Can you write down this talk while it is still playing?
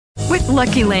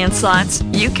Lucky Land Slots,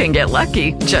 you can get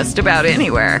lucky just about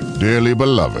anywhere. Dearly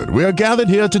beloved, we are gathered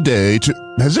here today to...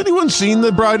 Has anyone seen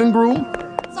the bride and groom?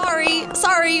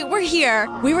 Sorry, we're here.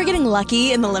 We were getting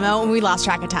lucky in the limo and we lost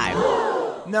track of time.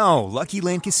 No, Lucky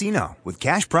Land Casino, with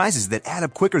cash prizes that add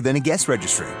up quicker than a guest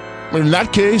registry. In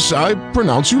that case, I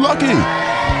pronounce you lucky.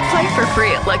 Play for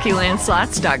free at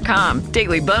LuckyLandSlots.com.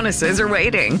 Daily bonuses are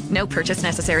waiting. No purchase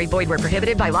necessary. Void where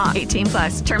prohibited by law.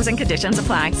 18+. Terms and conditions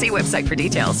apply. See website for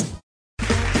details.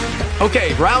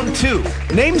 Okay, round two.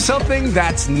 Name something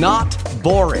that's not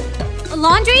boring. A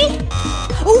laundry?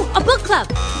 Ooh, a book club.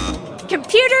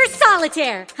 Computer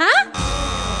solitaire, huh?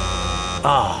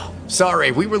 Ah, sorry,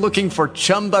 we were looking for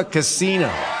Chumba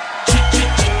Casino.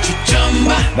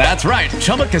 That's right,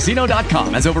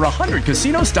 ChumbaCasino.com has over 100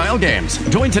 casino-style games.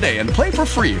 Join today and play for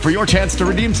free for your chance to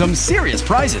redeem some serious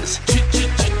prizes.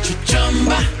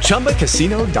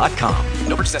 ChumbaCasino.com.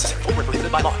 No purchase necessary. Void where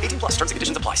prohibited by law. 18+. Terms and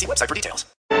conditions apply. See website for details.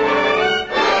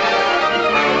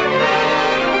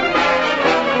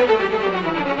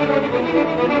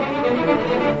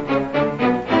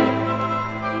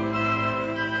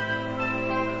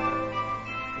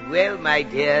 Well, my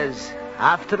dears,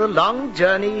 after a long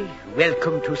journey,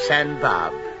 welcome to St.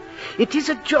 Barbe. It is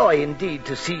a joy indeed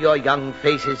to see your young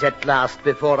faces at last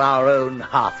before our own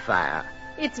hearth fire.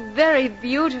 It's very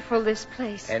beautiful, this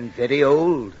place. And very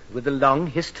old, with a long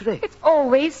history. It's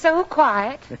always so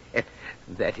quiet.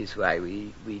 That is why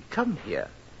we come here.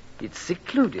 It's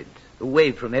secluded,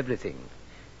 away from everything.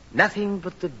 Nothing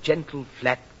but the gentle,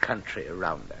 flat country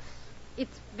around us.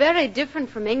 It's very different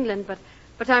from England, but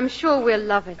I'm sure we'll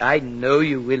love it. I know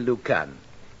you will, Lucan.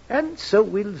 And so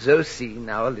will Zosine,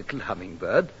 our little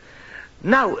hummingbird.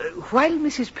 Now, while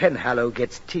Mrs. Penhallow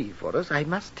gets tea for us, I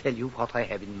must tell you what I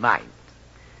have in mind.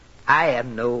 I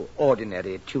am no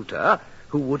ordinary tutor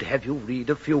who would have you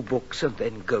read a few books and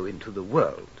then go into the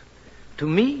world. To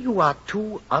me, you are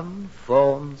two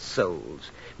unformed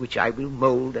souls, which I will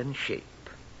mold and shape.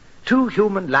 Two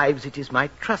human lives it is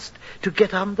my trust to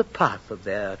get on the path of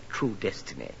their true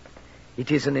destiny. It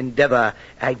is an endeavor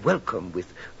I welcome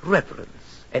with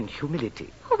reverence and humility.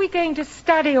 Are we going to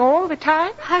study all the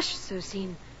time? Hush,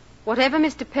 Susine. Whatever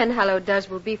Mr. Penhallow does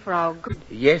will be for our good.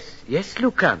 Yes,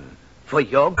 Lucan, for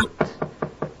your good.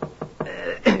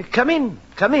 Come in.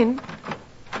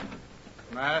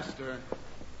 Master,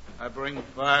 I bring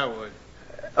firewood.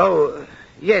 Oh,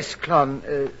 yes,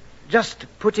 Clon. Just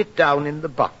put it down in the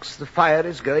box. The fire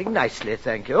is going nicely,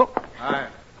 thank you. Aye,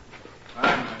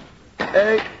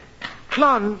 Master.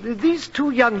 Clon, these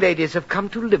two young ladies have come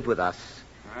to live with us.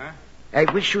 Huh? I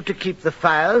wish you to keep the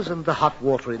fires and the hot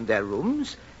water in their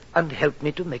rooms and help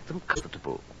me to make them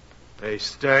comfortable. They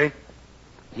stay?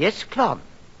 Yes, Clon.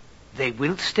 They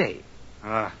will stay.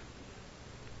 Well,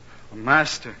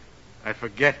 Master, I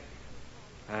forget.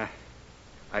 I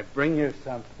bring you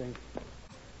something.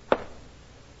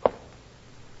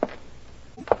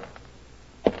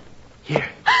 Here.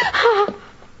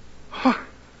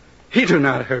 He do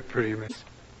not hurt Primus.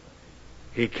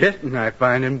 He kitten I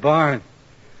find in barn.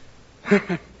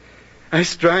 I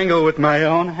strangle with my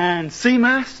own hand. See,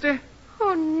 Master?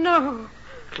 Oh, no.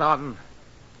 Clon,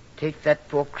 take that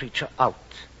poor creature out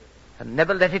and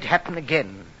never let it happen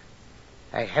again.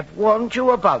 I have warned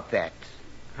you about that.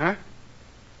 Huh?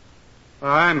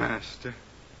 Aye, Master.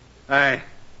 Aye.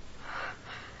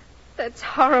 That's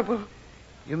horrible.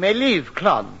 You may leave,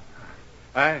 Clon.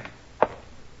 Aye.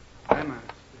 Aye, Master.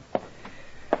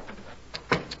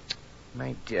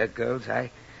 My dear girls,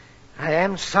 I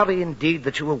am sorry indeed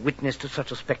that you were witness to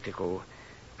such a spectacle.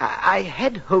 I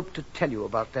had hoped to tell you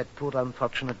about that poor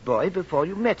unfortunate boy before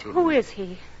you met him. Who is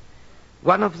he?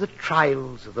 One of the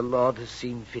trials the Lord has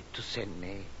seen fit to send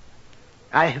me.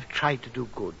 I have tried to do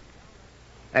good.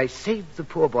 I saved the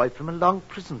poor boy from a long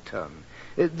prison term,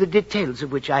 the details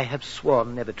of which I have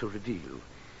sworn never to reveal.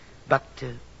 But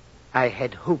I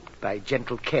had hoped by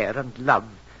gentle care and love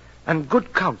and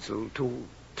good counsel to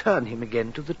turn him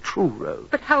again to the true road.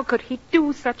 But how could he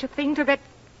do such a thing to that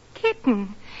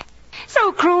kitten?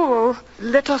 So cruel.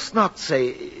 Let us not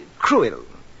say cruel.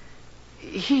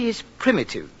 He is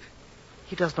primitive.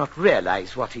 He does not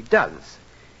realize what he does.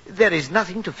 There is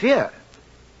nothing to fear.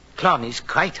 Clon is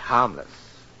quite harmless.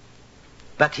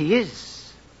 But he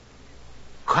is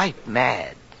quite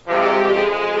mad.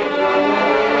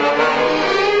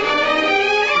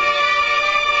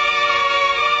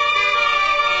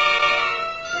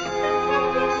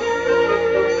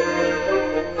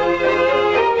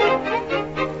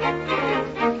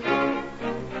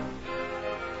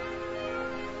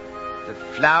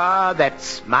 Flower that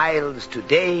smiles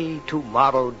today,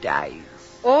 tomorrow dies.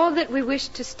 All that we wish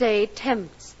to stay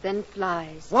tempts then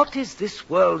flies. What is this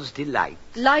world's delight?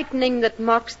 Lightning that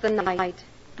mocks the night,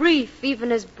 brief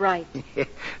even as bright.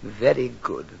 Very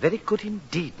good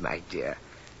indeed, my dear.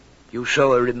 You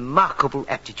show a remarkable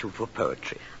aptitude for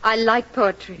poetry. I like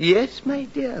poetry. Yes, my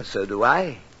dear, so do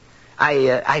I.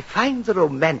 I find the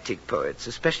romantic poets,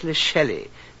 especially Shelley,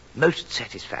 most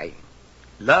satisfying.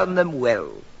 Learn them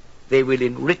well. They will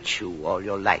enrich you all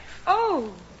your life.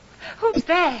 Oh, who's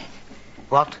that?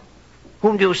 What?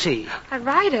 Whom do you see? A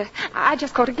rider. I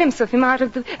just caught a glimpse of him out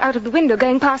of the window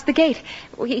going past the gate.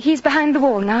 He's behind the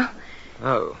wall now.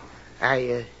 Oh,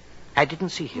 I didn't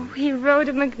see him. He rode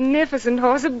a magnificent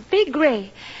horse, a big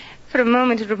gray. For a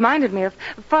moment it reminded me of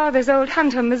Father's old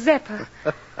hunter, Mazeppa.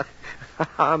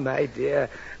 Ah, my dear,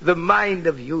 the mind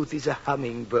of youth is a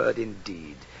hummingbird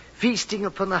indeed, feasting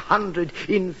upon 100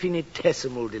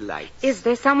 infinitesimal delights. Is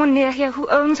there someone near here who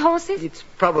owns horses? It's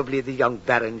probably the young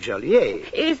Baron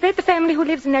Joliet. Is that the family who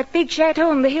lives in that big chateau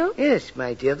on the hill? Yes,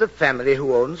 my dear, the family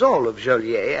who owns all of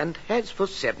Joliet and has for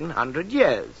 700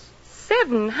 years.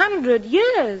 700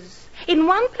 years? In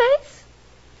one place?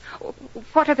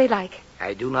 What are they like?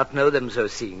 I do not know them,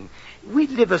 Zosine. We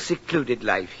live a secluded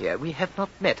life here. We have not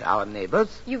met our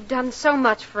neighbors. You've done so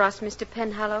much for us, Mr.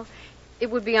 Penhallow.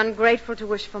 It would be ungrateful to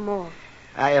wish for more.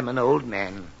 I am an old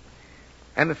man.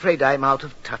 I'm afraid I'm out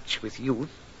of touch with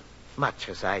youth, much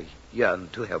as I yearn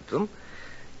to help them.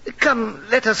 Come,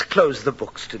 let us close the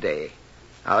books today.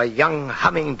 Our young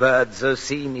hummingbird,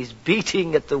 Zosine, is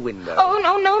beating at the window. Oh,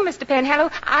 no, Mr.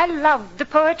 Penhallow. I love the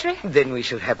poetry. Then we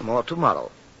shall have more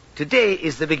tomorrow. Today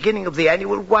is the beginning of the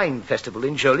annual wine festival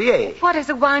in Joliet. What is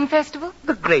a wine festival?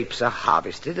 The grapes are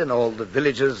harvested and all the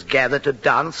villagers gather to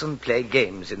dance and play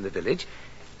games in the village.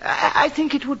 I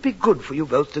think it would be good for you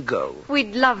both to go.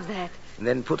 We'd love that. And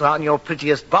then put on your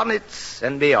prettiest bonnets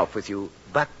and be off with you.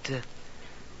 But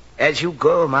as you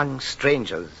go among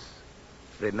strangers,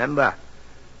 remember,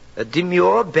 a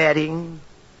demure bearing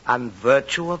and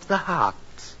virtue of the heart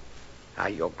are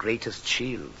your greatest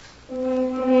shields.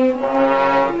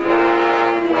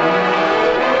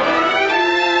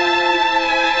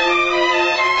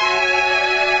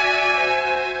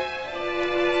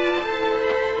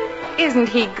 Isn't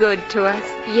he good to us?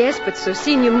 Yes, but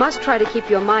Zosine, you must try to keep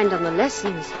your mind on the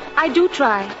lessons. I do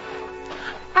try.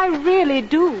 I really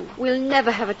do. We'll never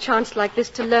have a chance like this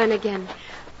to learn again.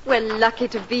 We're lucky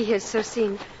to be here,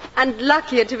 Zosine, and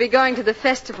luckier to be going to the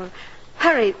festival.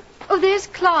 Hurry. Oh, there's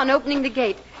Clon opening the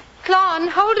gate. Clon,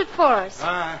 hold it for us.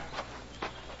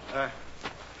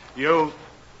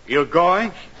 You're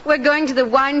going? We're going to the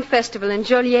wine festival in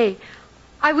Joliet.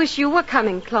 I wish you were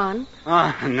coming, Clon.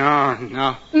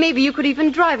 No. Maybe you could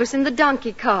even drive us in the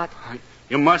donkey cart.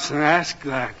 You mustn't ask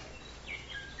that.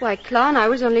 Why, Clon, I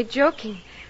was only joking.